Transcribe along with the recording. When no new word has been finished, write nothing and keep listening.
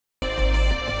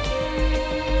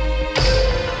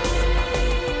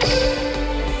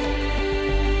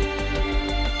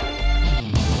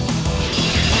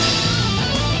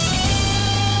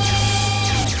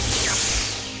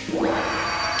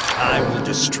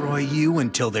destroy you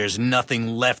until there's nothing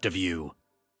left of you.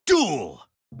 Duel!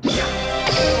 Join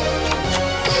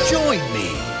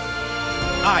me!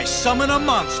 I summon a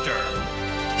monster!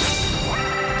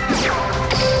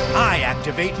 I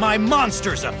activate my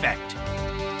monster's effect!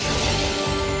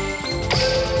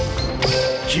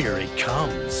 Here it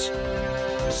comes!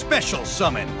 Special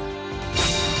summon!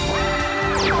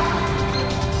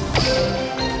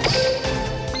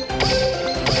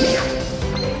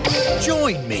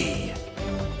 Join me!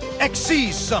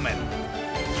 Xyz summon!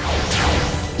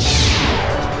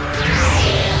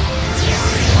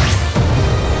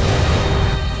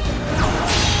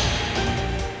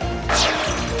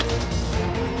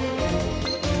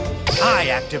 I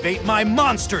activate my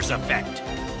monster's effect!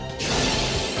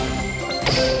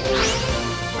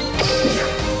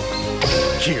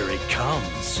 Here it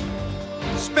comes!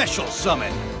 Special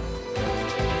summon!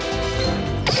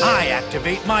 I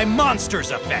activate my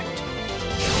monster's effect!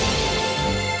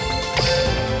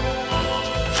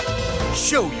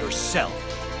 Show yourself!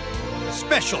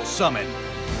 Special summon!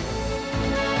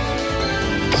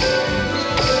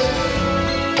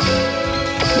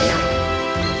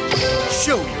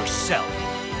 Show yourself!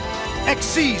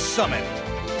 Xyz summon!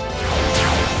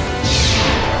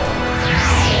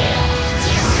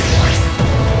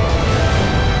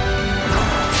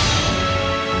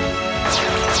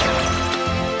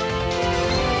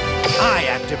 I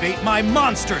activate my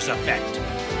monster's effect!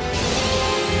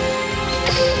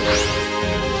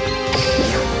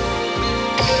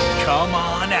 Come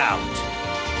on out!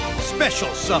 Special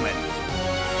summon!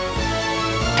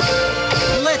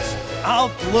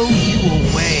 I'll blow you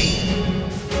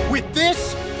away! With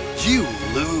this, you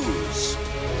lose!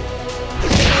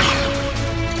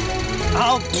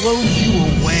 I'll blow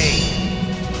you away!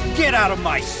 Get out of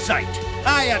my sight!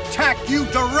 I attack you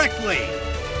directly!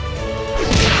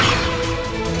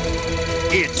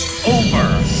 It's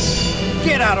over!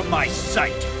 Get out of my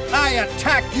sight! I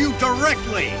attack you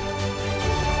directly!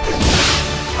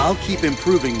 I'll keep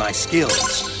improving my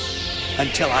skills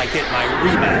until I get my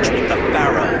rematch with the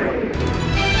Pharaoh.